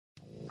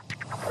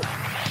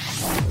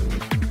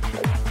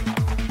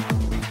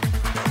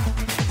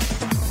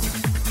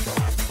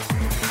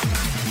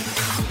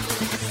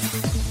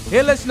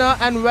Hey listener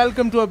and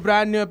welcome to a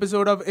brand new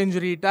episode of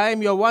Injury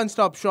Time, your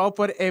one-stop shop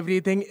for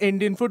everything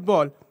Indian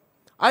football.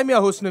 I'm your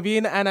host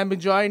Naveen and I'm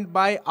joined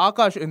by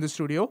Aakash in the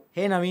studio.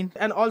 Hey Naveen.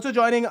 And also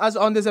joining us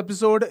on this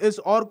episode is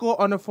Arka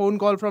on a phone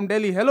call from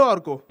Delhi. Hello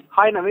Arka.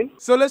 Hi Naveen.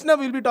 So listener,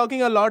 we'll be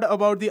talking a lot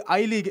about the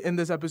I-League in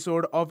this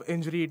episode of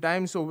Injury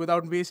Time. So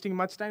without wasting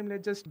much time,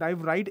 let's just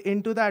dive right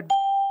into that.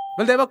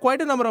 Well, there were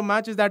quite a number of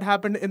matches that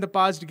happened in the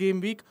past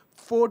game week,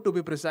 4 to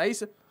be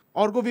precise.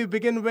 Arka, we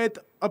begin with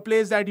a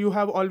place that you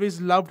have always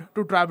loved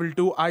to travel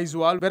to,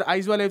 Aizawl, where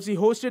Aizawl FC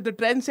hosted the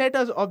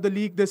trendsetters of the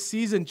league this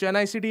season,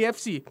 Chennai City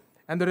FC.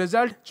 And the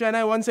result,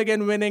 Chennai once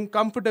again winning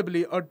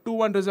comfortably, a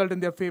 2-1 result in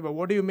their favour.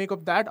 What do you make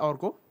of that,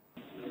 Arka?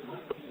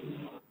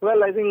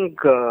 Well, I think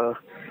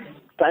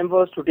time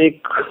for us to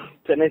take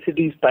Chennai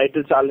City's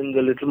title challenge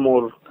a little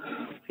more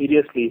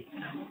seriously.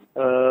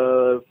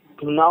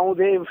 Now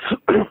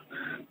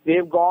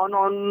they've gone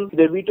on,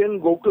 they've beaten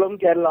Gokulam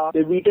Kerala,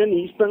 they've beaten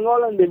East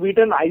Bengal and they've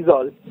beaten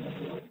Aizawl,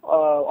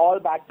 all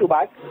back to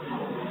back.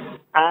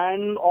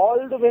 And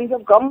all the wins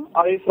have come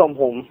away from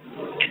home.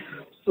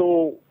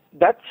 So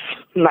that's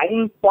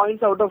 9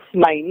 points out of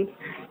 9.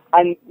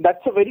 And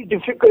that's a very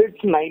difficult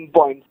 9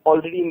 points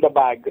already in the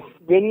bag.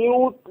 When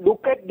you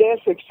look at their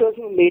fixtures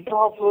in the later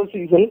half of the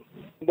season,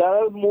 there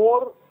are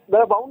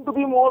bound to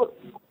be more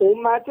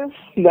home matches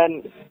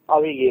than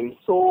away games.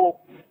 So,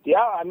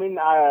 yeah, I mean,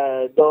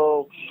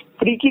 the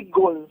free kick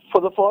goal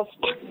for the first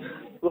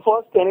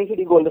Chennai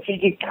City goal, the free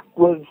kick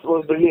was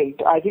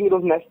brilliant. I think it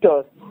was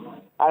Nestor.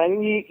 And I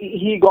think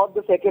he got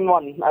the second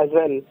one as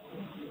well.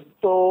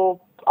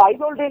 So,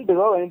 Aizawl didn't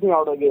deserve anything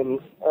out of the game.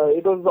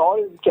 It was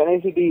all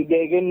Chennai City.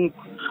 They again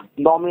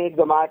dominate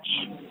the match.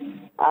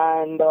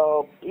 And,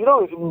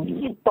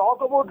 talk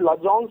about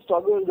Lajong's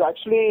struggles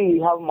actually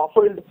have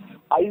muffled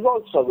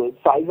Aizawl's struggles.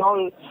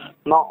 Aizawl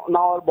now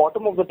are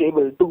bottom of the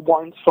table, 2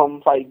 points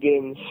from 5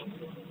 games.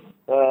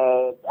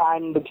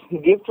 And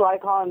Gift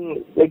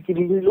Raikhan, he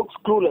looks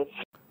clueless.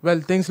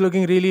 Well, things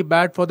looking really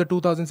bad for the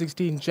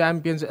 2016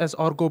 champions, as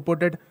Arka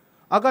put it.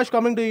 Aakash,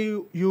 coming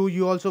to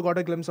you also got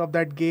a glimpse of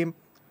that game.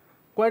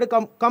 Quite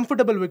a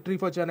comfortable victory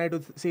for Chennai,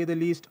 to say the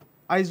least.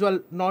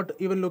 Aizawl not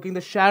even looking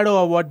the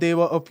shadow of what they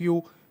were a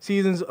few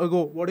seasons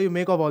ago. What do you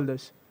make of all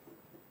this?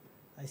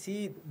 I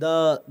see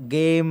the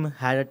game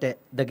had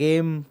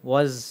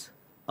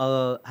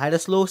a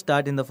slow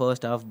start in the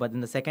first half, but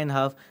in the second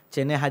half,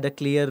 Chennai had a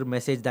clear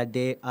message that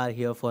they are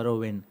here for a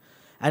win.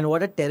 And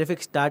what a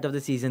terrific start of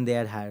the season they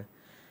had.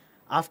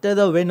 After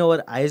the win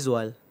over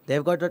Aizawl,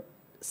 they've got a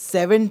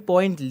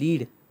 7-point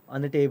lead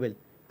on the table.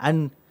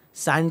 And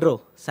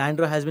Sandro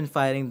has been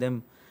firing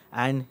them,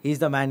 and he's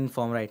the man in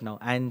form right now.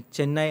 And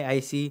Chennai,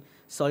 I see,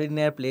 solid in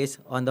their place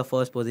on the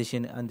first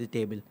position on the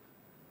table.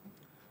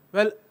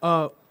 Well,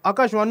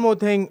 Aakash, one more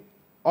thing.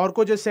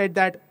 Arka just said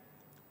that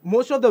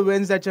most of the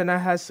wins that Chennai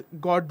has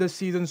got this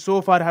season so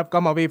far have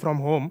come away from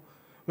home,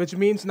 which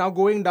means now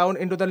going down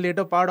into the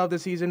later part of the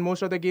season,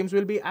 most of the games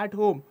will be at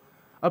home.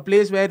 A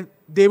place where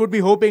they would be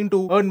hoping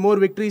to earn more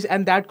victories,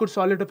 and that could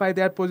solidify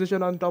their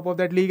position on top of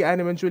that league and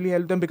eventually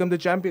help them become the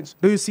champions.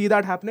 Do you see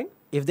that happening?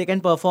 If they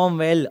can perform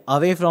well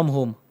away from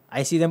home,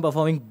 I see them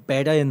performing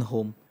better in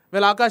home.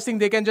 Well, Aakash, think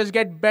they can just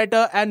get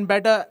better and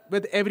better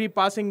with every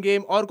passing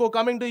game. Arka,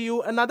 coming to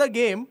you, another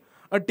game,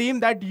 a team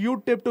that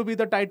you tipped to be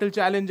the title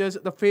challengers,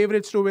 the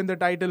favourites to win the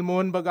title,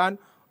 Mohun Bagan,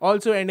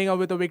 also ending up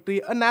with a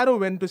victory, a narrow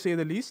win to say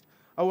the least,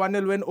 a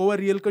 1-0 win over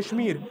Real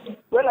Kashmir.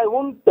 Well, I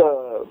won't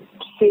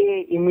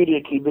say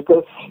immediately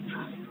because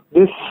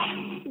this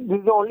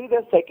is only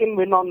their second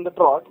win on the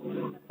trot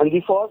and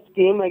the first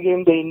game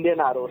against the Indian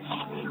Arrows.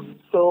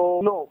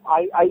 So, no,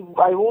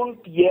 I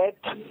won't yet,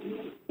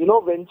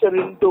 venture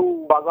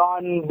into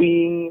Bagan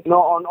being,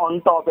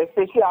 on top,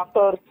 especially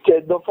after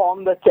the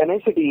form that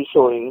Chennai City is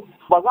showing.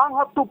 Bagan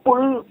have to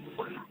pull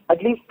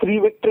at least 3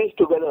 victories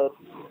together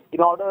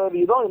in order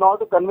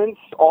to convince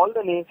all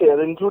the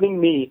naysayers, including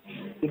me,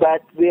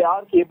 that they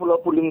are capable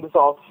of pulling this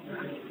off.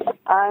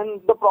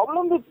 And the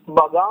problem with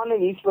Bagan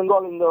and East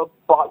Bengal in the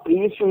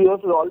previous few years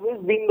has always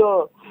been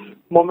the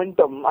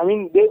momentum. I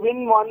mean, they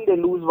win 1, they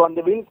lose 1.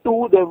 They win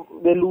 2,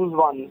 they lose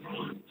 1.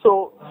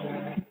 So,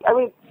 I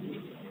mean,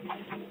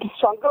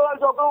 Shankarlal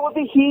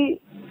Chakraborty, he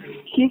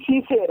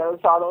said at the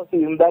start of the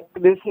season that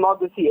this is not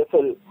the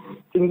CFL.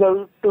 Things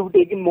have to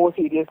be taken more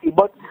seriously.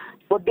 But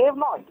they have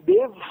not.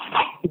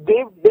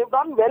 They've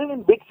done well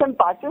in bits and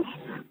patches.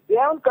 They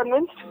haven't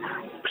convinced.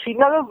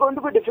 Srinagar is going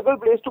to be a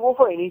difficult place to go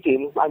for any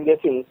team, I'm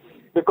guessing,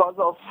 because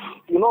of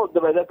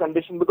the weather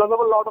condition, because of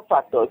a lot of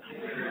factors.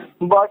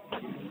 But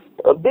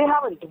they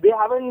haven't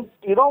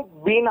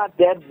been at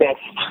their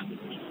best.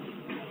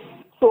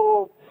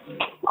 So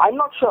I'm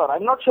not sure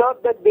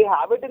that they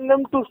have it in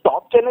them to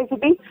stop Chennai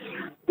City.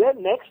 Their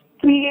next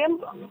 3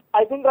 games,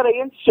 I think, are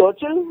against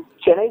Churchill,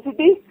 Chennai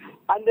City,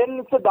 and then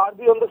it's a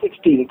derby on the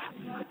 16th.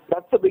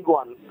 That's a big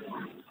one.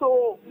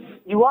 So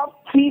you have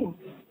 3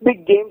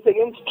 big games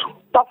against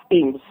tough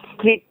teams,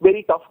 3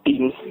 very tough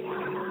teams.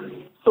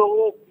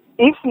 So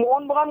if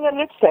Mohun Bagan can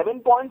get 7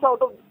 points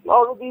out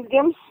of these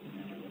games,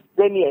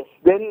 then yes,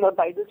 then the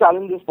title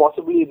challenge is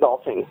possibly in the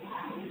offing.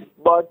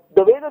 But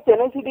the way the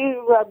Chennai City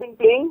have been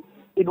playing,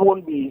 it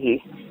won't be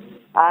easy.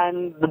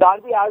 And the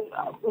derby, as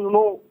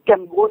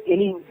can go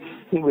any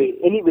way,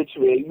 any which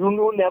way.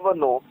 You never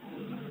know.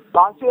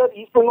 Last year,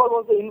 East Bengal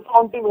was the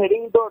informed team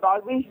heading into a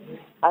derby,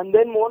 and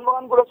then Mohun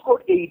Bagan could have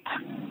scored 8.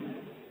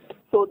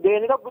 So they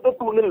ended up with a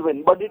 2-0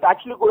 win, but it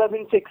actually could have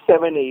been 6,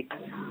 7, 8.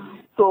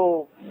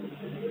 So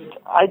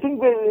I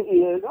think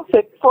we're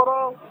set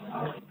for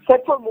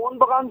Mohun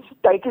Bagan's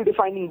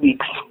title-defining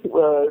weeks,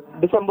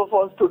 December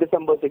 1st to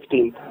December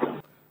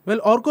 16th. Well,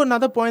 Orko,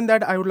 another point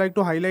that I would like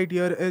to highlight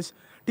here is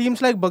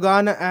teams like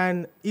Bagan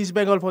and East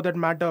Bengal, for that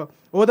matter.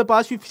 Over the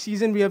past few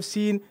seasons, we have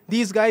seen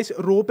these guys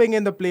roping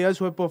in the players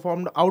who have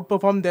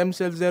outperformed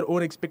themselves, their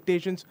own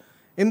expectations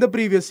in the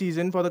previous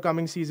season for the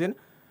coming season.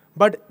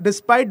 But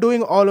despite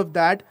doing all of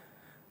that,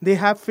 they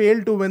have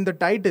failed to win the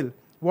title.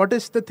 What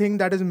is the thing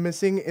that is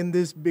missing in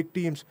these big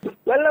teams?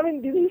 Well,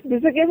 this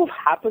is a case of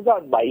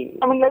haphazard buying.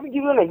 Let me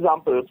give you an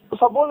example.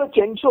 Suppose a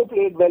Chencho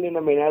played well in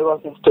a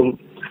Minerva system,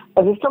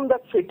 a system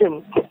that fit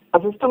him, a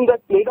system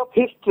that played up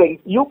his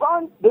strength. You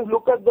can't just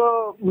look at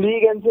the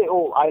league and say,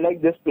 oh, I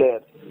like this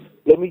player,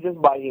 let me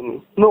just buy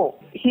him. No,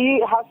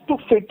 he has to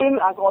fit in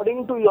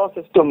according to your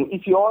system.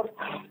 If you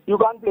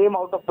can't play him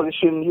out of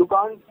position, you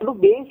can't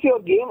base your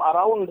game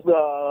around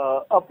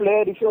a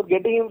player if you're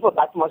getting him for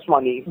that much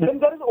money. Then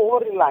there is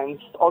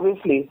over-reliance,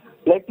 obviously.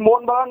 Like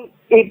Mohun Bagan,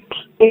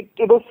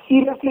 it was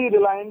seriously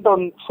reliant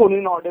on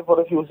Sunil Norde for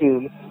a few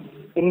seasons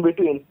in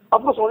between.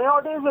 Of course, Sunil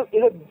Norde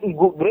is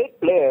a great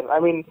player.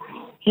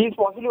 He's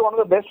possibly one of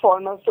the best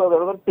foreigners to have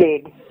ever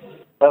played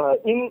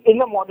in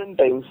the modern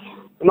times.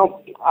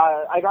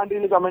 I can't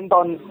really comment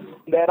on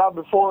the era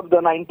before the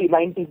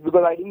 1990s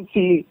because I didn't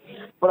see,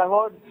 but I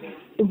heard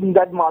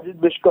that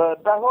Majid Bishkar,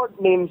 I heard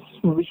names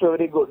which were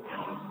very good.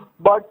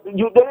 But then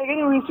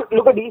again, we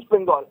look at East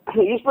Bengal.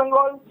 East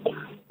Bengal,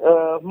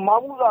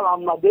 Mahmood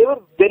Alamna, they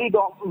were very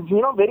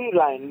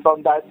reliant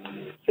on that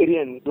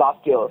Syrian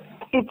last year.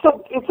 There's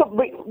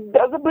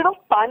a bit of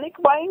panic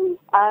buying,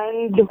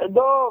 and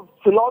the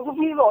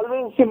philosophy is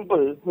always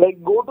simple.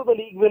 Like, go to the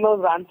league winners,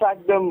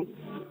 ransack them,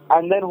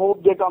 and then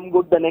hope they come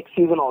good the next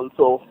season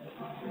also.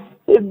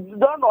 It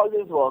doesn't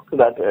always work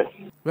that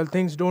way. Well,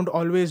 things don't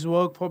always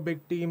work for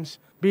big teams,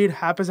 be it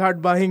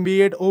haphazard buying,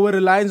 be it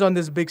over-reliance on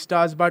these big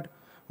stars. But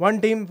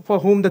one team for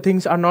whom the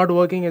things are not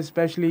working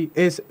especially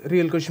is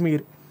Real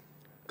Kashmir.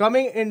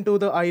 Coming into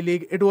the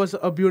I-League, it was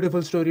a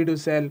beautiful story to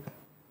sell.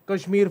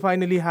 Kashmir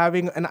finally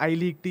having an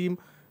I-League team.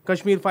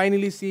 Kashmir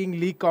finally seeing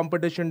league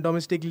competition,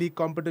 domestic league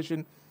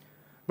competition.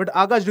 But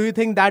Aakash, do you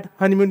think that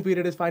honeymoon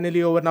period is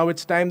finally over? Now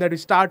it's time that we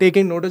start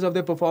taking notice of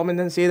their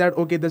performance and say that,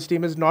 okay, this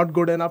team is not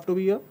good enough to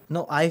be here?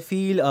 No, I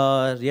feel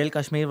Real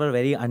Kashmir were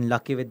very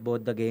unlucky with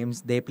both the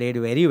games. They played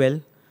very well.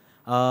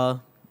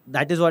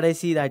 That is what I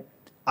see, that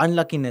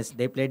unluckiness.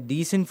 They played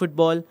decent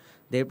football.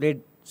 They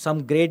played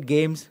some great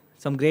games,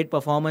 some great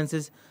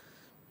performances.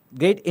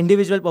 Great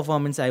individual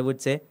performance, I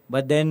would say.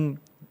 But then,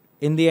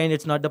 in the end,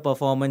 it's not the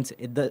performance.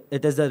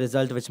 It is the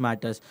result which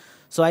matters.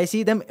 So I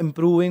see them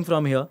improving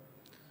from here.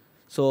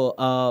 So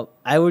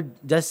I would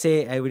just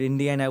say, in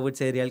the end, I would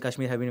say Real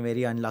Kashmir have been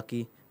very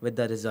unlucky with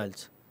the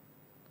results.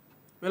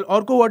 Well,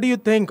 Orko, what do you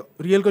think?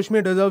 Real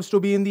Kashmir deserves to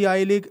be in the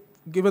I-League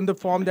given the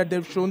form that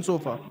they've shown so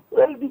far?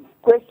 Well, the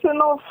question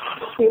of,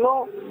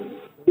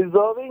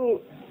 deserving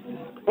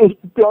is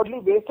purely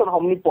based on how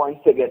many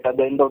points they get at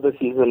the end of the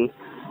season.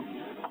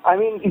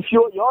 If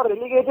you're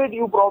relegated,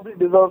 you probably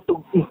deserve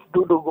to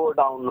go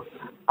down.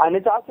 And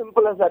it's as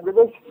simple as that,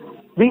 because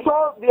we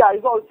saw the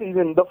Aizawl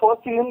season, the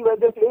first season where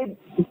they played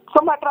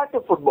some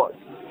attractive football,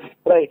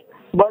 right?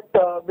 But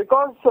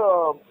because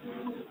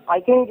I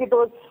think it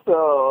was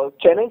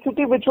Chennai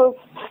City which was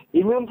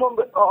immune from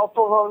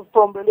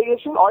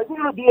relegation, or I think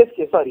it was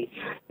DSK, sorry.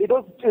 It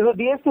was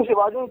DSK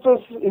Shivaji which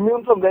was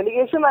immune from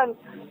relegation, and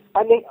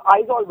the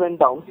Aizawl went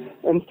down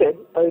instead,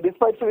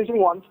 despite finishing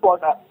one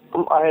spot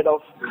ahead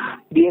of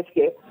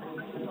DSK.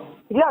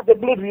 Yeah, they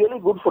played really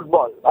good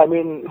football.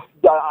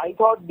 I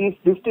thought this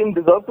team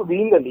deserved to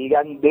be in the league,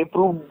 and they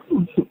proved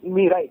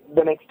me right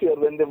the next year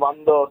when they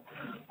won the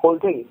whole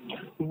thing.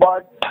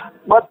 But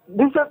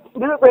this is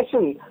a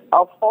question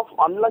of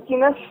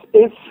unluckiness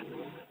is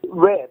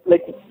where,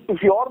 like,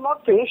 if you're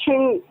not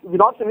finishing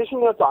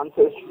your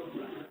chances,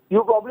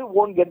 you probably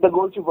won't get the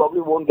goals, you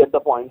probably won't get the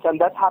points. And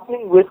that's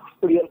happening with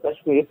Real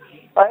Kashmir.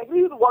 I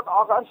agree with what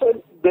Aakash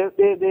said.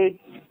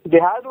 They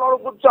had a lot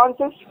of good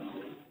chances.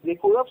 They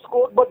could have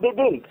scored, but they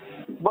didn't.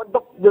 But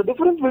the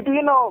difference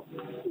between a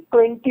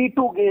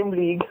 22-game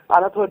league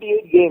and a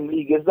 38-game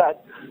league is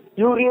that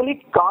you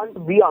really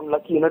can't be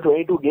unlucky in a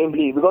 22-game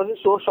league because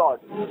it's so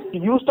short.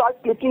 If you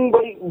start clicking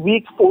by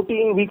week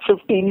 14, week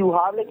 15, you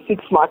have like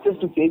 6 matches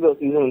to save your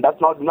season.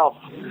 That's not enough.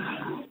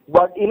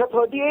 But in a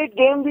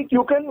 38-game week,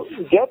 you can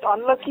get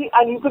unlucky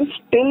and you can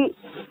still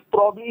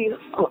probably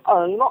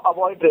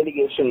avoid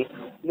relegation.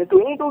 In a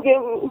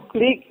 22-game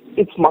league,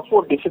 it's much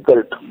more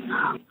difficult.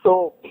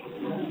 So,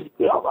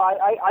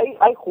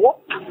 I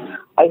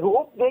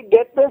hope they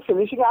get their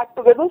finishing act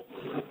together.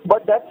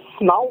 But that's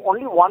now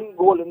only one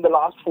goal in the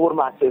last 4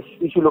 matches,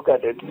 if you look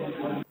at it.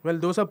 Well,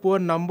 those are poor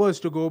numbers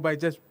to go by.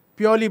 Just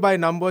purely by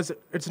numbers,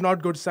 it's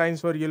not good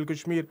signs for Real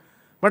Kashmir.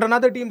 But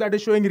another team that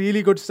is showing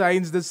really good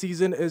signs this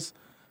season is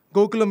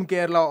Gokulam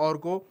Kerala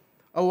Orko.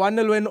 A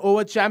 1-0 win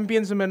over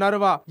champions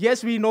Minerva.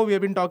 Yes, we know we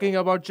have been talking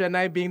about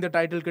Chennai being the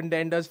title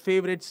contenders,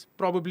 favorites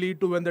probably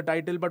to win the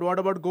title. But what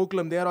about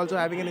Gokulam? They are also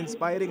having an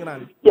inspiring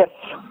run. Yes.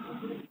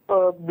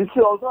 This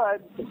is also,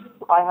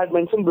 I had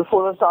mentioned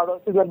before the start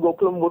of the season that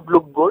Gokulam would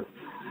look good.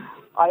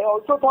 I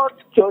also thought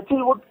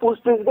Churchill would push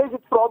this guys.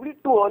 It's probably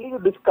too early to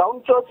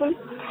discount Churchill.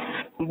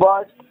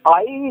 But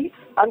I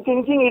am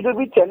thinking it will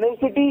be Chennai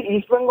City,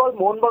 East Bengal,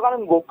 Mohun Bagan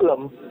and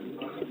Gokulam.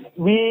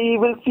 We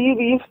will see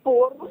these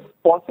 4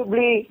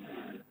 possibly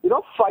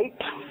fight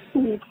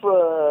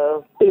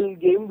till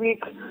game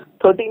week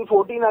 13,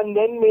 14 and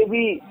then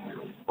maybe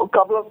a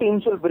couple of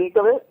teams will break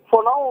away.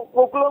 For now,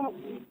 Gokulam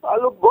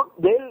look good.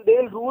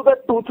 They'll rue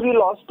that 2-3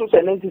 loss to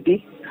Chennai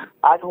City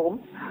at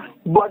home.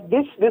 But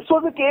this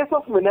was a case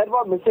of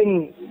Minerva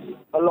missing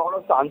a lot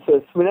of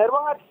chances. Minerva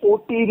had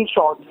 14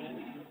 shots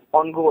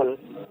on goal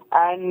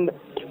and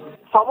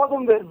some of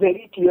them were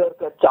very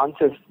clear-cut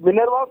chances.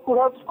 Minerva could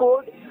have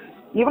scored,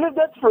 even if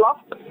that's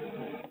fluffed,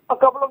 a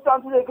couple of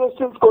chances they could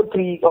still score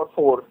 3 or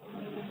 4.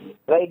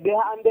 Right? They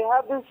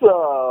have this.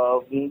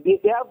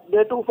 They have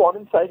their 2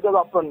 foreign strikers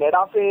up front.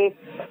 Nerafe.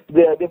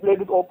 They played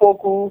with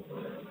Opoku,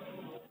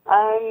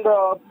 and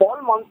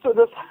Paul Munster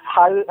just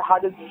had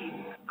his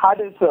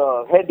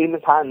head in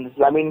his hands.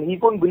 I mean, he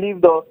couldn't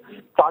believe the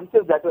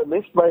chances that were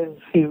missed by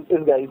his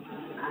guys.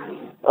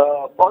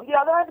 On the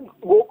other hand,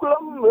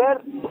 Gokulam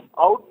were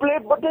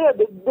outplayed, but they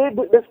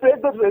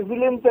displayed the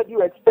resilience that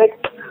you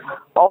expect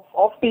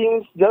of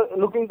teams just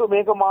looking to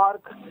make a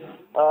mark,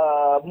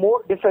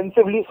 more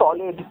defensively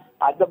solid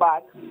at the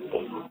back.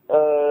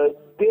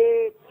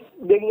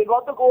 They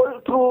got the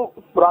goal through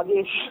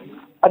Rajesh.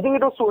 I think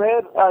it was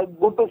Suhair.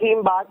 Good to see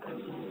him back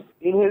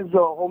in his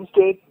home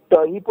state.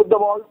 He put the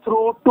ball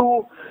through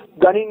to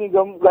Gani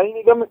Nigam. Gani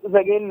Nigam is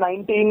again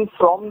 19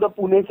 from the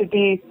Pune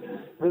City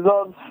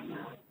reserves.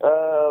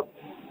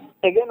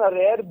 Again, a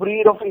rare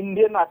breed of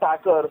Indian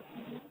attacker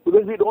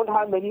because we don't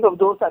have many of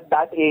those at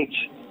that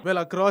age. Well,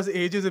 across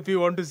ages, if you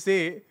want to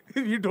say,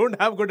 if you don't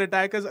have good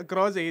attackers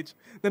across age,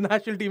 the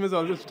national team is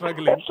also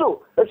struggling. That's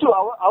true.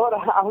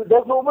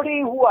 There's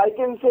nobody who I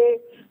can say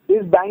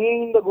is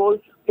banging the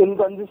goals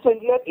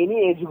inconsistently at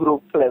any age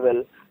group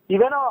level.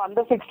 Even our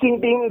under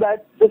 16 team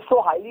that is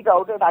so highly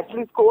touted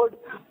actually scored,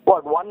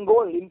 1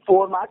 goal in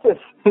 4 matches.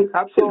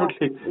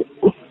 Absolutely.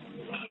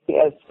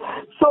 Yes.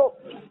 So,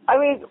 I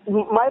mean,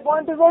 my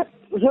point is that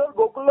here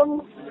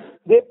Gokulam,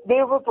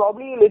 they were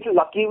probably a little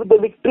lucky with the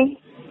victory.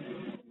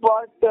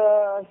 But,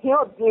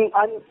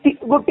 and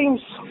good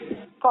teams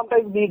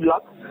sometimes need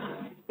luck.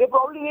 They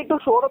probably need to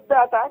shore up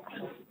their attacks.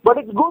 But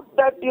it's good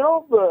that,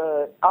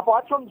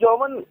 apart from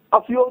German,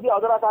 a few of the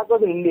other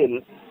attackers are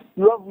Indian.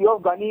 You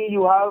have Gani,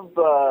 you have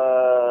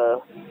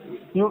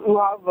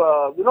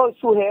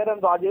Suhair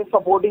and Rajesh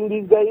supporting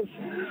these guys.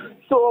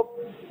 So,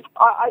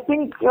 I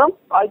think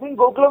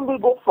Gokulam will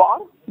go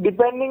far,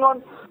 depending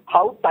on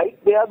how tight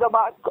they are the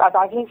back.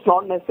 Attacking is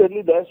not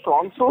necessarily their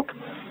strong suit.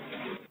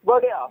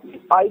 But yeah,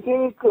 I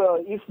think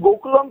if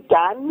Gokulam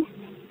can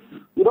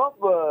do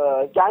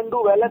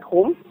well at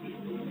home,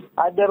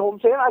 at their home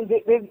stadium, and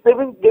they've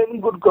been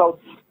getting good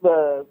crowds,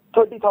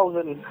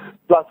 30,000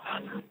 plus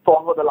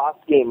for the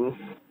last game,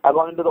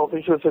 according to the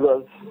official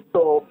figures.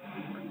 So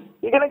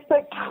you can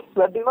expect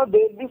that they'll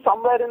be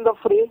somewhere in the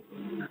fray,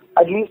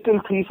 at least till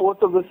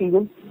 3/4 of the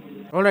season.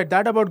 All right,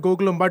 that about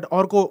Gokulam, but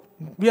Orko,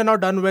 we are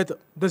not done with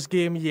this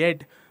game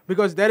yet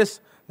because there is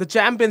the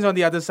champions on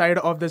the other side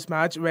of this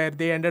match where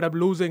they ended up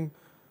losing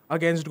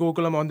against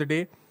Gokulam on the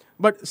day.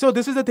 But so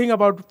this is the thing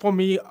for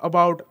me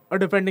about a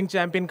defending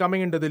champion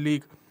coming into the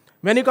league.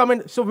 When you come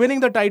in, so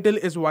winning the title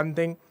is one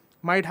thing,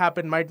 might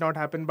happen, might not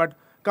happen, but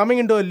coming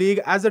into a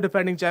league as the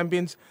defending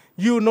champions,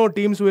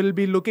 teams will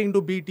be looking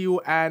to beat you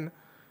and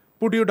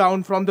put you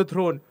down from the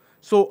throne.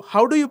 So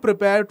how do you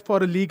prepare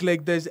for a league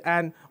like this?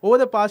 And over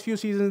the past few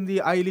seasons in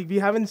the I-League, we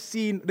haven't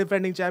seen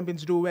defending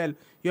champions do well.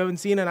 You haven't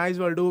seen an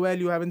Aizawl do well.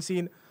 You haven't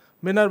seen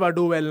Minerva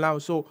do well now.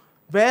 So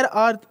where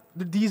are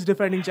these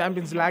defending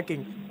champions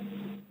lacking?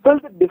 Well,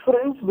 the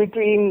difference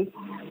between,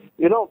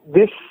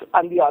 this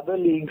and the other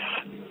leagues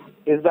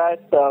is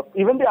that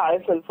even the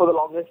ISL for the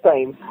longest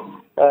time,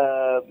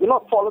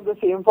 follow the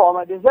same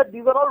format, is that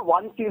these are all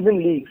one-season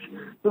leagues.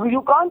 So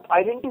you can't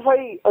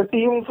identify a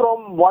team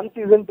from one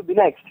season to the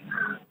next.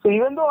 So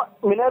even though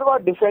Minerva are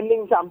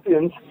defending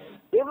champions,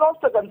 they've lost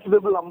a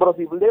considerable number of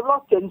people. They've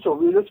lost Chencho.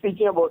 We were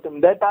speaking about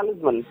him, their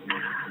talisman.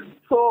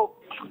 So,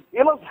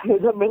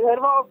 the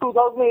Minerva of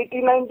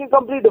 2018-19 is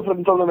completely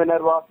different from the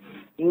Minerva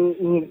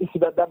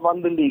that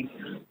won the league.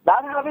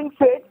 That having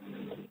said,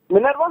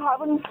 Minerva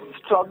haven't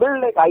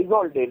struggled like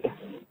Aizawl did.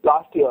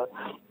 last year.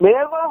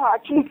 Minerva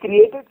actually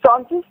created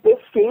chances. They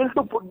failed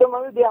to put them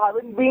away. They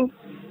haven't been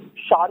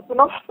sharp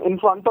enough in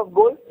front of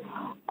goal.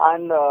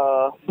 And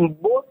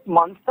both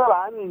Munster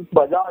and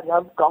Bajaj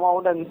have come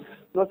out and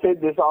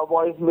said this, our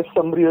boys missed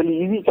some really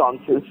easy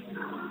chances.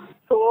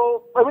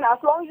 So, I mean, as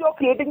long as you're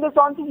creating the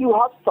chances, you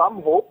have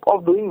some hope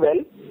of doing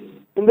well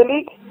in the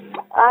league.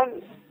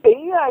 And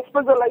I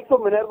expect the likes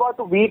of Minerva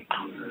to beat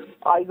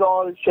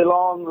Aizawl,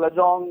 Shillong,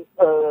 Lajong,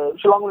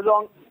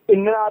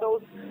 Indian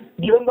Arrows,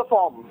 given the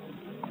form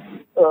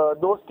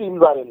those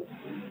teams are in.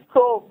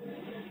 So,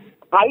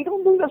 I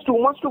don't think there's too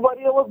much to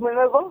worry about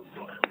Minerva,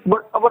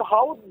 but about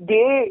how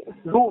they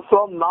do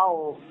from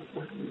now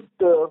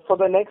for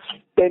the next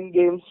 10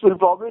 games will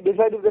probably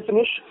decide if they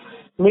finish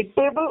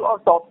mid-table or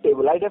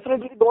top-table. I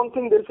definitely don't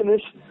think they'll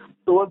finish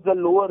towards the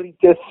lower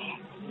reaches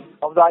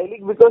of the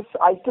I-League because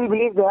I still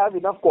believe they have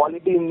enough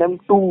quality in them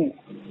to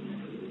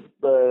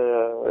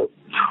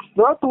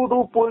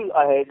pull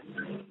ahead.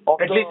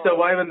 At least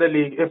survive in the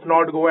league, if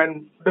not go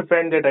and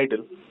defend their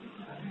title.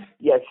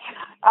 Yes.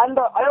 And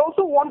I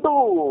also want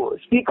to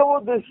speak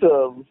about this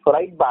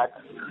right back,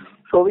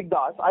 Shovik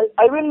Das.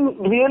 I've been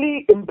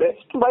really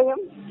impressed by him.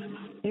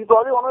 He's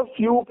probably one of the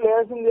few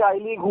players in the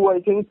I-League who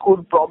I think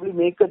could probably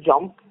make a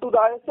jump to the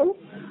ISL.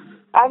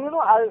 And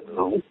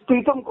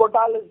Preetham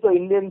Kotal is the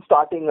Indian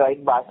starting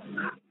right back.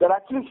 That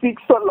actually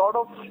speaks a lot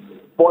of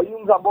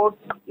volumes about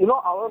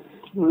our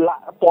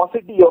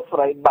paucity of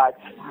right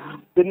backs.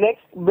 The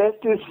next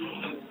best is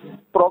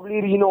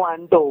probably Reno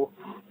Anto.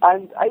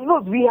 And I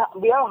know we have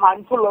a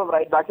handful of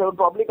right backs. I would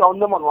probably count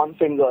them on one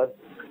finger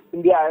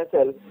in the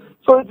ISL.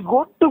 So it's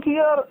good to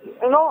hear,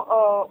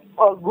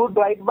 a good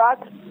right back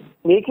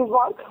make his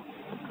mark.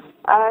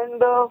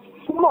 And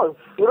who knows?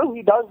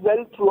 He does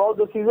well throughout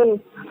the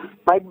season.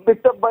 Might be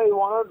picked up by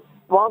one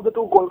of the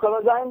two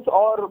Kolkata Giants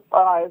or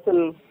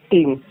ISL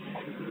team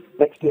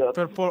next year.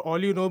 For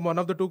all you know, one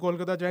of the two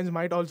Kolkata Giants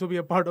might also be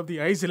a part of the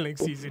ISL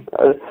next season.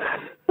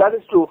 That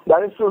is true,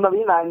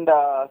 Naveen. And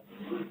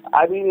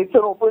I mean, it's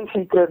an open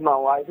secret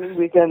now. I think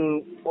we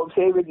can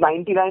say with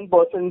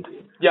 99%.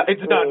 Yeah,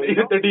 it's done.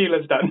 The deal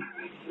is done.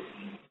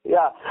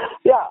 Yeah.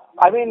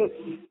 I mean,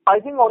 I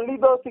think only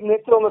the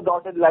signature on the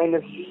dotted line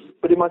is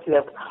pretty much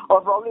left. Or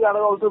probably that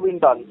has also been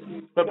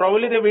done. But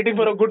probably they're waiting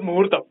for a good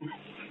muhurta.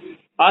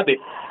 Are they?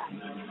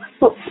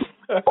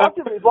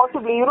 Possibly.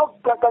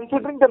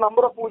 Considering the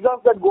number of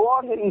pujas that go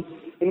on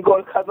in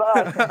Kolkata.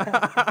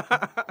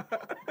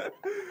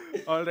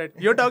 All right.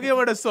 You're talking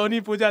about a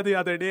Sony puja the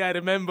other day, I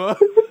remember.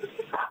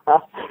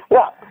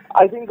 Yeah,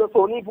 I think the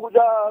Sony puja,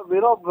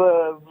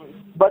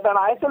 but an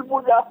ISL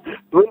puja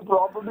will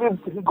probably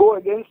go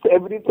against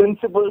every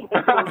principle.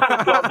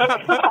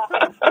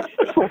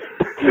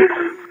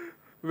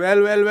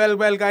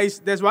 Well, guys.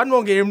 There's one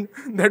more game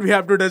that we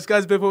have to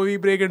discuss before we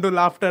break into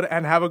laughter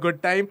and have a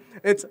good time.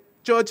 It's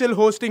Churchill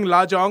hosting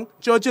Lajong.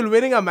 Churchill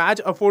winning a match,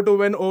 a 4-2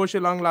 win over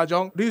Shillong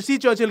Lajong. Do you see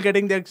Churchill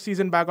getting their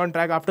season back on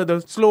track after the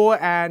slow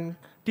and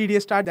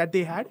tedious start that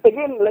they had?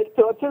 Again, like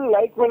Churchill,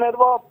 like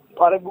Minerva,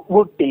 are a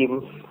good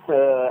team.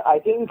 I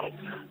think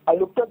I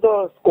looked at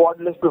the squad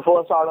list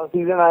before the start of the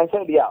season and I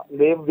said, yeah,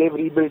 they've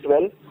rebuilt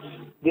well.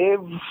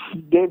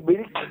 They've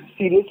built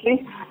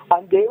seriously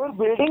and they were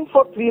building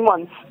for 3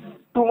 months.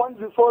 2 months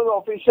before the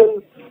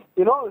official,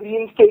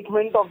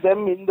 reinstatement of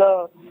them in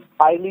the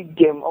I-League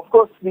game. Of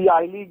course, the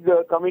I-League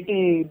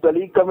committee, the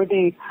league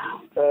committee,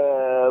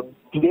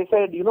 they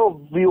said,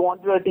 we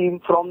wanted a team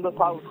from the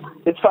south.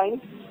 It's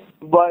fine.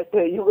 But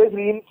you guys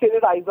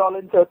reinstated Aizawl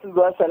and Churchill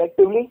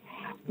selectively.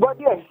 But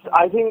yes,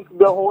 I think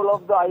the whole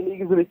of the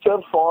I-League is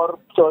richer for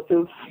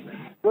Churchill's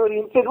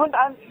reinstatement.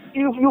 And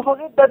you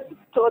forget that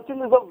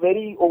Churchill is a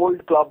very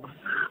old club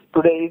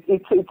today.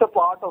 It's a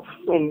part of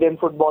Indian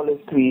football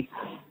history.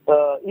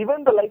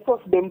 Even the likes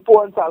of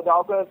Dempo and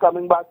Arka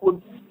coming back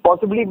would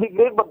possibly be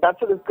great, but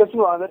that's a discussion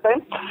another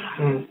time.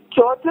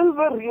 Churchill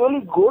were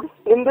really good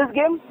in this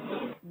game,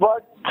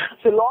 but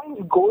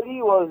Shillong's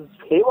goalie was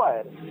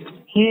haywire.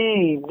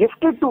 He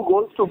gifted 2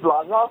 goals to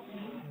Plaza,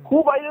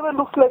 who by the way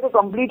looks like a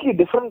completely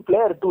different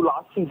player to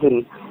last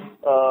season.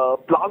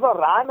 Plaza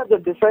ran at the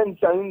defense.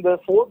 I mean, the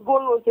 4th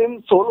goal was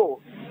him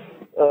solo.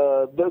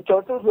 The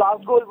Churchill's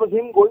last goal was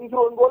him going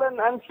through one goal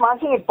and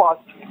smashing it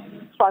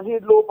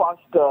low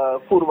past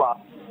Purva.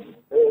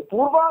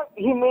 Purva,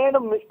 he made a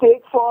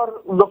mistake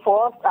for the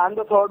first and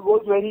the third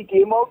goals where he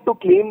came out to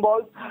claim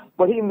balls,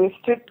 but he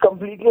missed it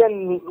completely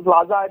and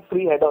Plaza had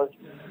 3 headers.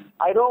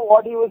 I don't know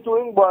what he was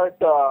doing, but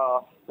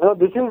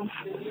this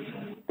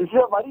is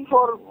a worry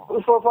for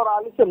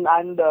Allison,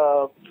 and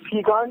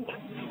he can't.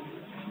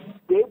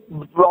 They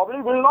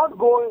probably will not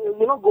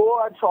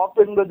go at shop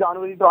in the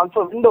January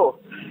transfer window.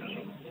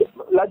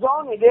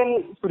 Lajong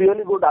again,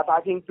 really good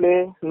attacking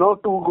play. 2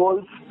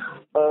 goals,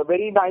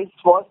 very nice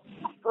first.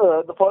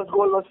 The first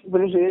goal was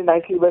finished really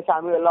nicely by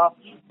Samuela.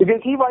 You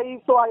can see why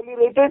he's so highly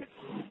rated.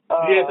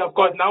 Yes, of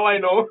course. Now I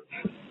know.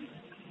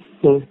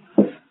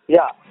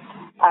 Yeah.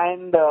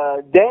 And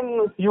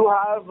then you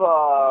have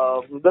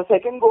the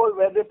second goal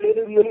where they played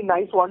a really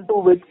nice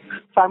 1-2 with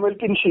Samuel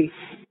Kinsey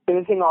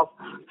finishing off.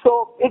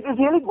 So it is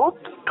really good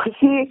to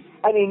see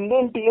an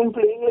Indian team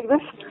playing like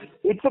this.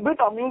 It's a bit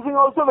amusing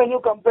also when you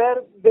compare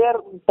their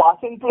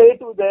passing play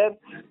to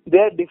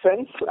their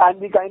defense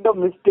and the kind of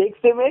mistakes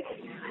they make.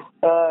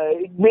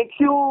 It makes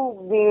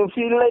you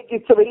feel like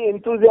it's a very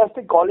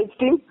enthusiastic college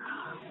team.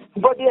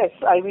 But yes,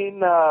 I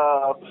mean,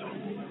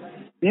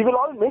 we will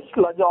all miss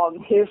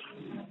Lajong if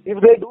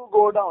they do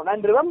go down.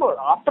 And remember,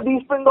 after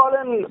East Bengal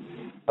and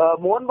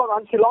Mohun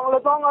Bagan, Shillong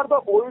Lajong are the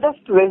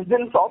oldest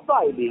residents of the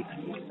I-League.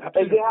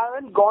 They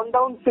haven't gone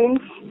down since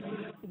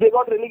they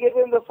got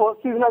relegated in the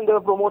first season and they were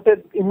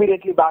promoted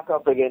immediately back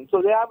up again.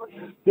 So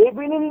they've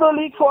been in the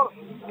league for,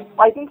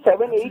 I think,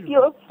 7-8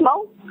 years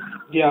now.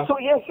 Yeah. So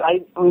yes,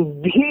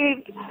 we'd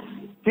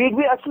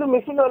be actually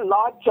missing a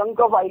large chunk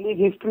of I-League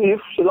history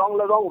if Shillong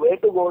Lajong were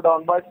to go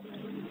down.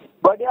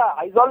 But yeah,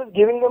 Aizawl is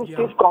giving them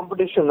stiff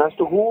competition as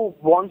to who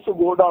wants to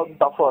go down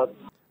tougher.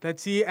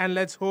 Let's see and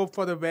let's hope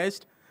for the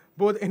best,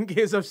 both in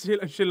case of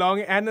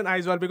Shillong and in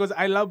Aizawl, because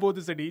I love both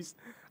the cities.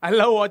 I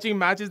love watching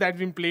matches that have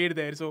been played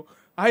there. So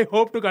I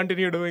hope to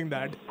continue doing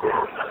that.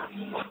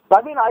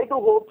 I mean, I do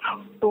hope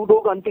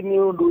to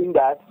continue doing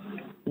that.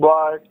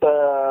 But,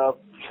 the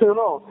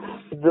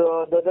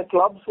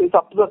clubs, it's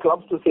up to the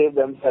clubs to save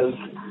themselves.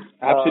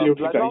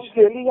 Absolutely, Lajong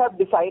clearly have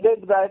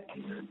decided that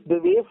the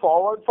way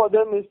forward for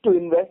them is to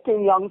invest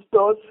in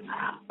youngsters,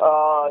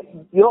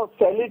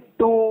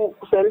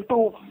 sell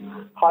to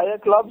higher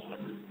clubs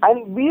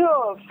and be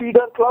a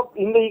feeder club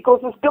in the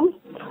ecosystem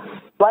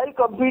while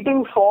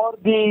competing for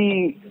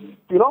the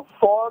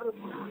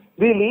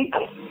league,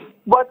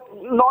 but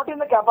not in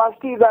the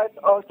capacity that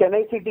a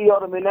Chennai City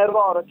or a Minerva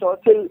or a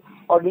Churchill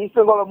or East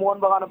Bengal or Mohun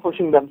Bagan are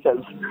pushing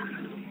themselves.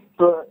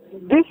 So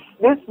this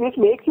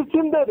makes it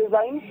seem they're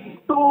resigned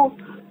to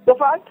the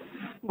fact.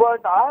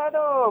 But I had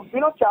a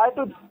chat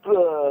with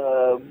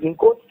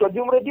Coach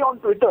Pradyumna Reddy on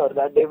Twitter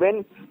that day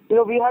when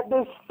we had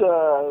this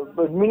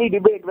mini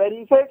debate where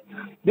he said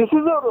this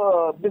is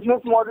a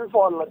business model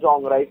for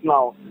Lajong right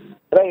now.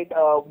 Right?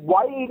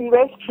 Why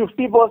invest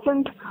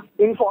 50%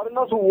 in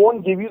foreigners who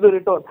won't give you the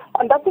return?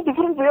 And that's a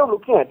different way of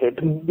looking at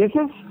it. This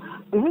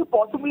is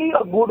possibly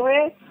a good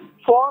way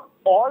for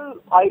all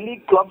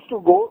I-League clubs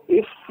to go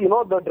if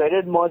the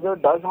dreaded merger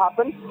does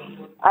happen.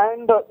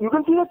 And you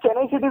can see that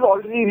Chennai City is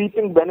already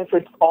reaping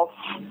benefits of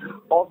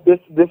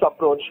this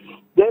approach.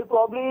 They'll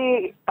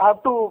probably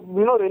have to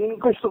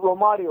relinquish to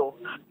Romario,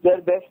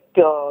 their best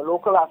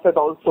local asset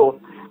also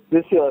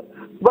this year.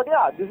 But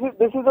yeah, this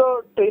is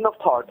a train of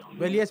thought.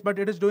 Well, yes, but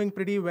it is doing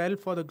pretty well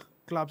for the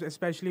clubs,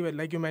 especially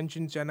like you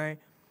mentioned, Chennai.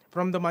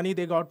 From the money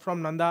they got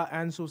from Nanda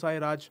and Susai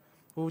Raj,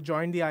 who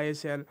joined the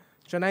ISL,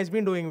 Chennai's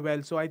been doing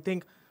well. So I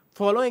think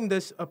following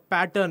this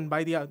pattern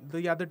by the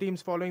other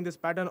teams following this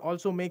pattern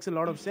also makes a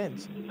lot of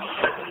sense.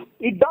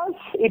 It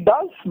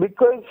does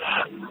because,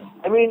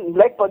 I mean,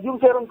 like Pradyum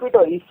said on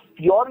Twitter, if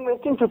you're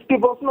investing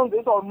 50% on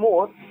this or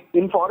more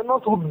in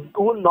foreigners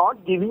who are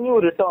not giving you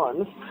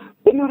returns,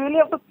 then you really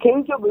have to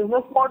think your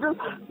business model,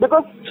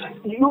 because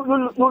you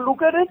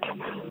look at it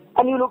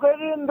and you look at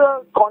it in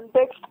the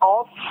context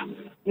of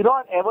an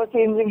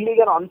ever-changing league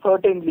and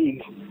uncertain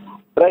league,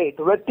 right,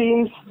 where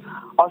teams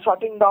are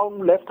shutting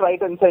down left,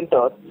 right and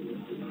center.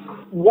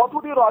 What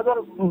would you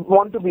rather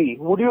want to be?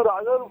 Would you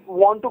rather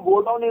want to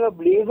go down in a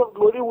blaze of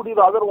glory? Would you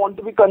rather want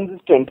to be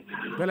consistent?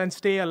 Well, and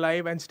stay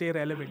alive and stay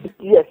relevant.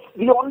 Yes.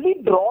 The only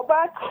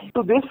drawback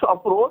to this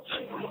approach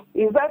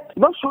is that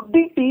should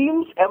the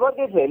teams ever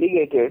get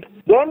relegated,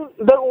 then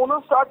the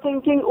owners start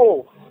thinking,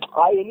 oh,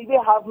 I anyway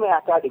have my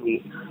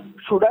academy.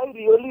 Should I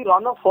really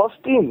run a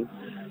first team?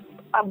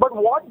 But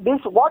what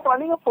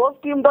running a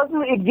first team does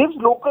is it gives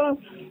local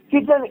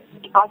kids an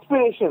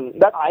aspiration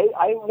that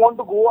I want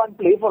to go and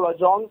play for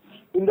Lajong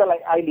in the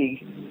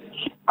I-League.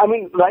 I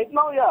mean, right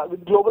now, yeah,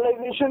 with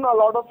globalization, a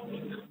lot of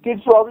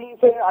kids probably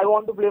say, I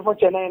want to play for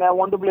Chennai and I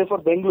want to play for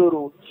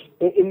Bengaluru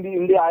in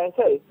the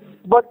ISL.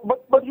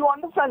 But you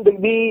understand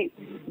the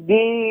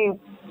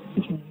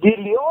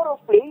lure of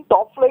playing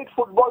top flight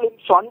football in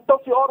front of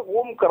your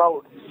home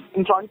crowd,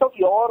 in front of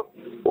your,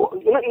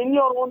 in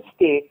your own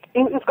state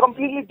is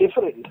completely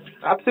different.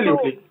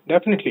 Absolutely. So,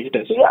 definitely it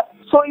is. Yeah.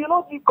 So,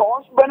 the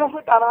cost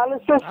benefit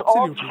analysis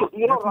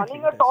Absolutely. of,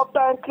 running a top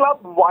tier club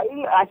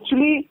while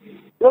actually,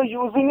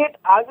 using it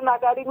as an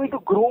academy to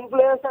groom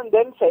players and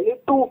then sell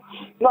it to,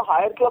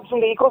 higher clubs in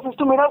the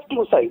ecosystem, it has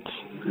two sides.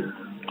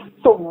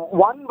 So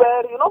one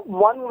where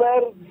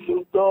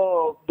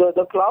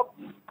the club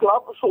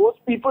shows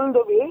people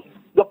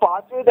the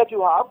pathway that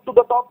you have to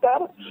the top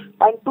tier,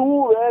 and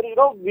two where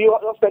we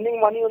are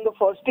spending money on the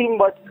first team,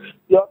 but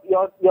your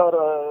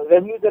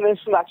revenue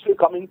generation actually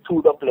coming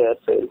through the player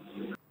sales.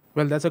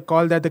 Well, that's a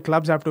call that the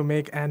clubs have to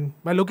make, and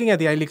by looking at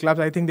the I-League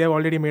clubs, I think they've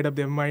already made up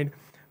their mind.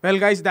 Well,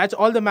 guys, that's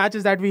all the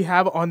matches that we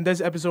have on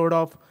this episode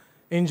of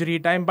Injury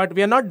Time, but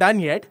we are not done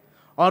yet.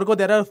 Arka,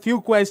 there are a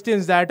few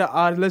questions that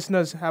our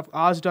listeners have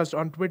asked us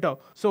on Twitter.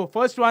 So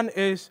first one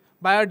is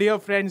by our dear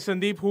friend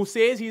Sandeep, who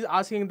says he's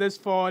asking this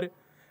for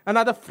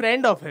another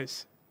friend of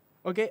his.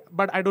 Okay,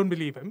 but I don't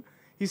believe him.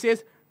 He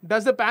says,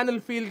 does the panel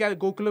feel that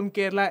Gokulam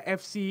Kerala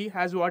FC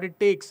has what it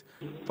takes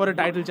for a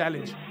title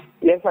challenge?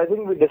 Yes, I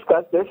think we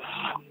discussed this.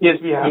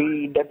 Yes, we have.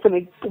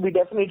 We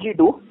definitely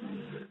do.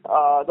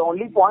 The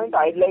only point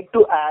I'd like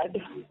to add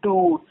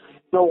to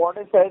what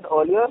I said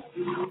earlier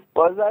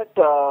was that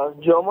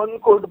German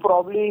could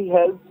probably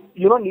help,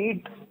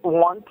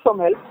 want some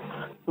help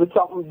with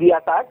the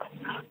attack.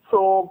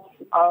 So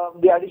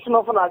the addition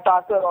of an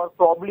attacker or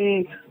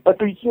probably a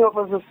tweaking of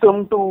a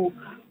system to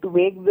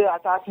make the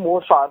attack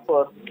more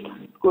sharper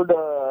could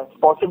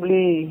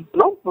possibly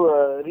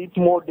reap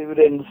more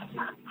dividends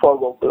for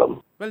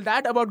Gokulam. Well,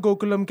 that about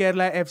Gokulam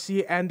Kerala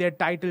FC and their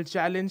title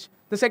challenge.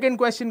 The second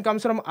question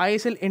comes from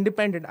ISL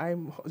Independent.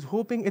 I'm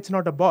hoping it's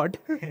not a bot.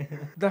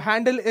 The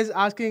handle is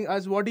asking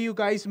us, what do you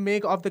guys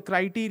make of the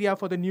criteria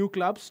for the new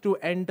clubs to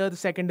enter the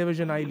second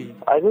division I League?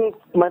 I think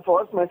my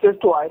first message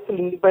to ISL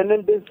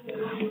Independent is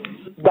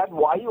that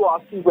why you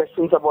asking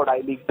questions about I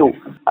League 2?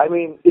 I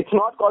mean, it's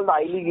not called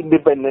I League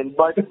Independent,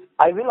 but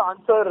I will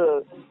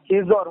answer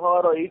his or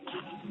her or it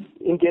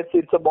in case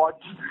it's a bot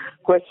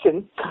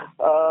question.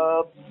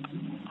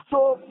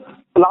 So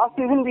last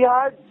season we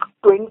had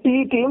 20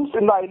 teams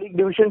in the I League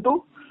Division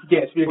 2.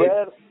 Yes, we did.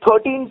 Where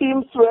 13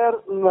 teams were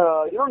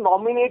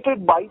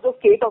nominated by the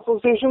state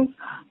associations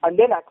and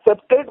then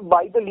accepted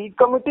by the league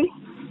committee.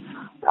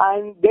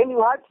 And then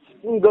you had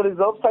the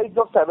reserve sides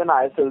of 7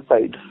 ISL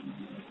sides.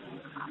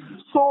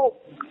 So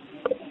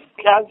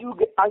as you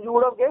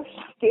would have guessed,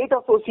 state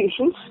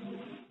associations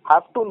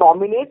have to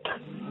nominate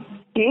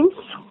teams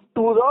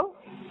to the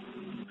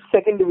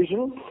second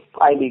division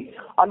I League.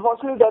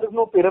 Unfortunately, there is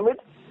no pyramid.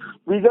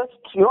 We just,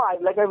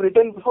 like I've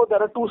written before,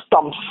 there are 2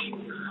 stumps.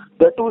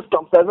 There are 2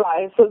 stumps. There's an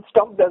ISL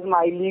stump, there's an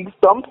I League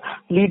stump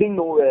leading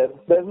nowhere.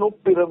 There's no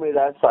pyramid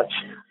as such.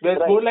 There's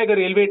more like a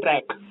railway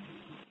track.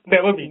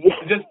 Never be.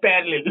 Just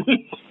parallel.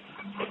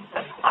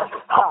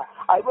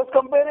 I was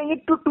comparing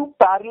it to 2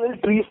 parallel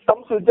tree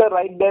stumps which are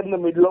right there in the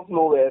middle of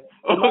nowhere.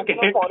 Okay.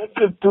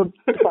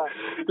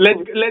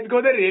 Let's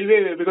go the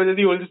railway way because it's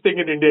the oldest thing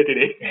in India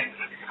today.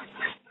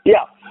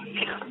 Yeah.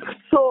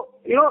 So,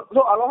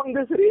 so along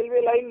this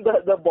railway line,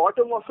 the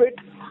bottom of it,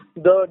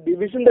 the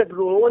division that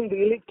no one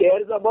really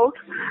cares about,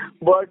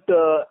 but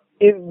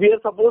if we are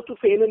supposed to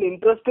feign an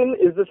interest in,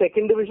 is the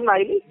second division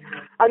I League.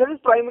 And it is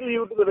primarily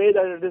due to the way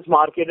that it is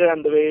marketed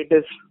and the way it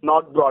is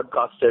not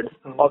broadcasted,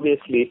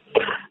 obviously.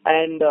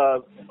 And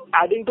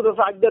adding to the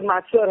fact that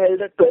matches are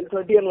held at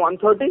 12:30 and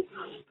 1:30,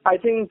 I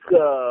think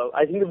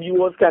the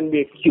viewers can be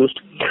excused.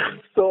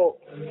 So,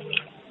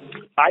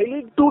 I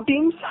League 2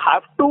 teams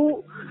have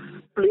to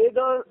play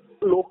the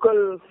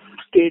local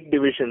state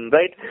division,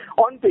 right?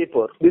 On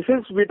paper.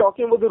 We're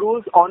talking about the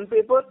rules on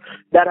paper.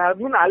 There have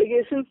been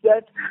allegations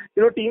that,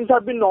 teams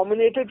have been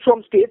nominated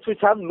from states which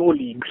have no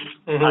leagues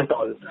at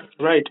all.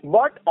 Right.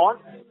 But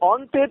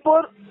on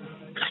paper,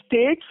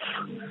 states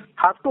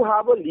have to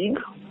have a league.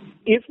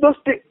 If the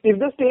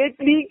state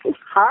league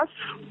has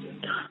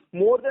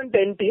more than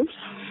 10 teams,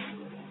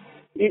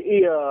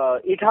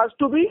 it has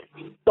to be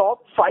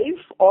top 5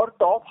 or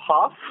top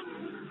half,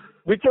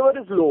 whichever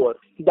is lower.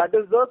 That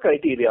is the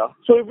criteria.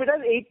 So if it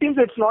has 8 teams,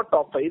 it's not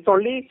top 5. It's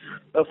only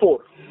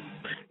 4.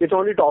 It's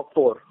only top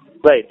 4.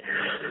 Right.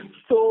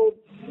 So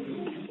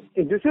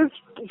this is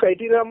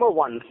criteria number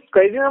 1.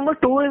 Criteria number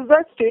 2 is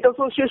that state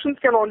associations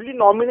can only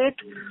nominate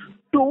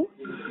 2.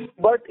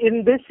 But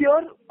in this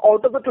year,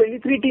 out of the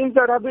 23 teams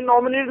that have been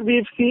nominated,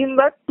 we've seen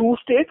that 2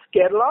 states,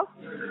 Kerala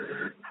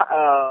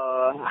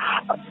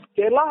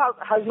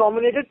has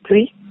nominated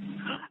 3.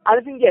 And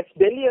I think, yes,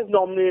 Delhi has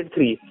nominated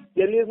 3.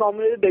 Delhi has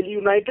nominated Delhi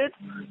United,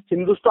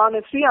 Hindustan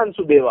FC and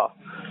Sudeva.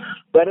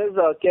 Whereas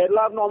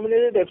Kerala have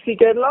nominated FC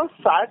Kerala,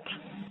 SAT,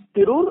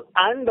 Tirur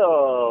and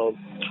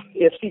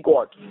FC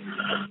Quad.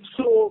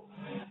 So,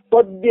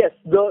 but yes,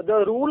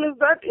 the rule is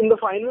that in the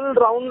final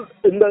round,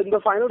 in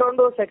the final round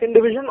of the second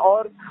division,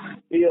 or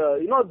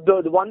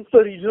once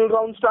the regional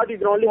round start, you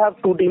can only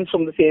have 2 teams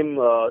from the same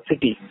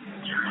city.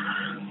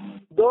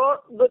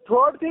 The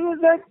third thing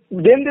is that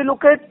then they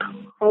look at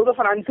how the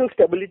financial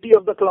stability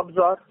of the clubs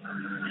are.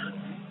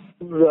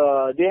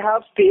 They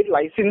have state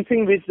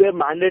licensing which they're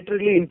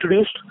mandatorily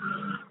introduced.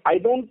 I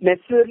don't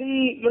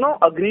necessarily,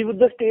 agree with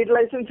the state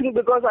licensing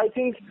because I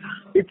think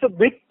it's a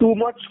bit too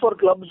much for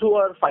clubs who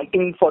are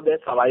fighting for their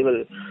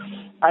survival.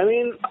 I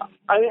mean,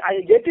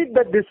 I get it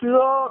that this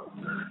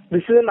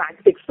is an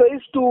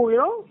exercise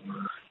to,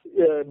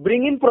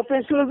 bring in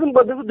professionalism,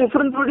 but there's a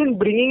difference between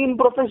bringing in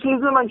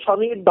professionalism and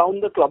shoving it down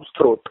the club's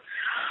throat.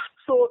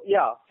 So,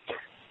 yeah.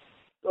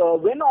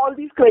 When all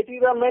these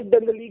criteria are met,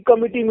 then the league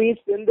committee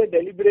meets, then they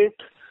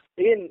deliberate.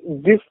 Again,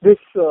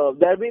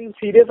 there have been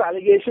serious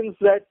allegations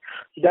that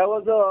there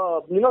was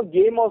a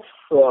game of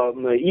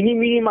eeny,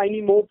 meeny,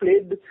 miny, mo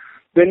played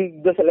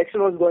when the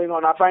selection was going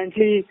on.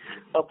 Apparently,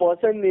 a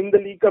person in the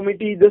league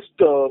committee just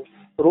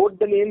wrote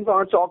the names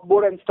on a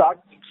chalkboard and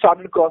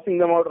started crossing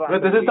them out. Well,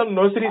 this is some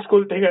nursery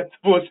school thing, I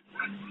suppose.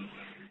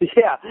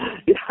 Yeah,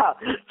 yeah.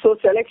 So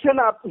selection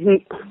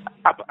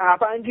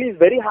apparently is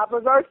very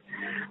haphazard.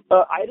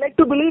 I like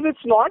to believe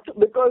it's not,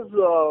 because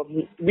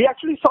we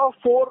actually saw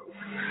 4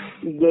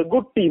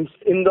 good teams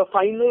in the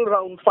final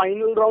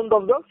round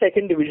of the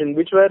second division,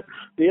 which were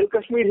Real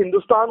Kashmir,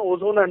 Hindustan,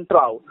 Ozone, and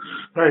Trau.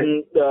 Right.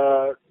 And,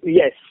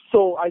 yes.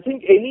 So I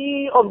think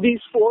any of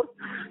these 4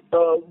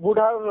 would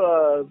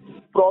have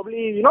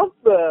probably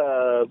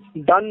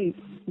done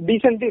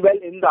decently well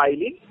in the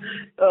I-League,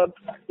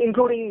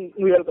 including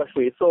Real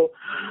Kashmir. So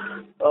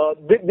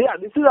this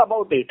is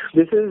about it.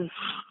 This is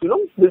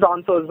this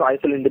answers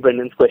ISL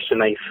independence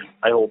question.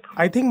 I hope.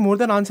 I think more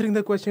than answering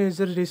the question, it's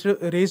just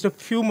raised a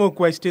few more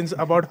questions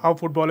about how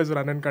football is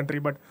run in country,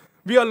 but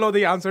we all know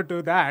the answer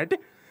to that.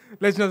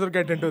 Let's not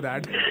get into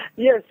that.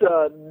 Yes,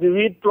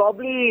 we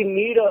probably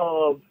need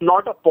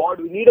not a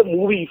pod, we need a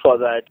movie for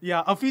that.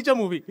 Yeah, a feature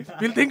movie.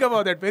 We'll think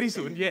about that very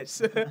soon,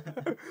 yes.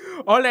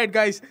 All right,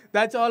 guys,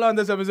 that's all on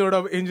this episode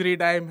of Injury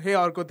Time. Hey,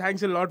 Arka,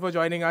 thanks a lot for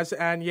joining us.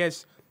 And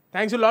yes,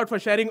 thanks a lot for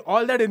sharing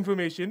all that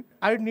information.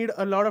 I would need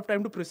a lot of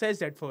time to process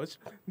that first,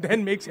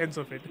 then make sense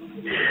of it.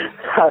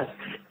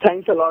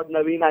 Thanks a lot,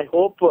 Naveen. I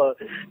hope the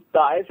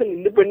ISL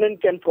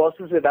Independent can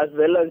process it as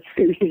well as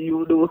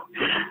you do.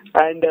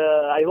 And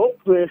I hope,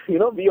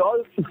 we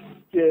all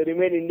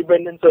remain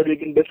independent so we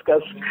can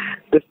discuss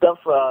this stuff,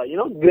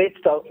 great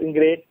stuff,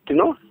 great,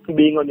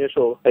 being on your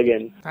show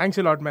again. Thanks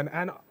a lot, man.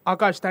 And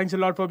Aakash, thanks a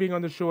lot for being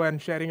on the show and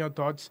sharing your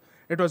thoughts.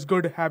 It was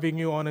good having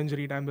you on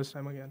Injury Time this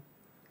time again.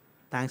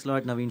 Thanks a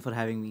lot, Naveen, for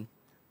having me.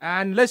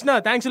 And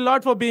listener, thanks a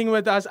lot for being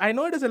with us. I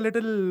know it is a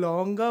little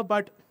longer,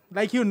 but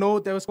like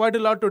there was quite a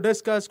lot to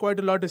discuss, quite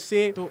a lot to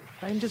say. So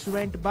time just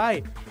went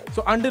by.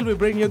 So until we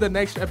bring you the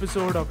next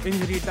episode of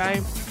Injury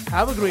Time,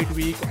 have a great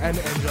week and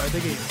enjoy the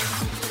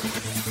game.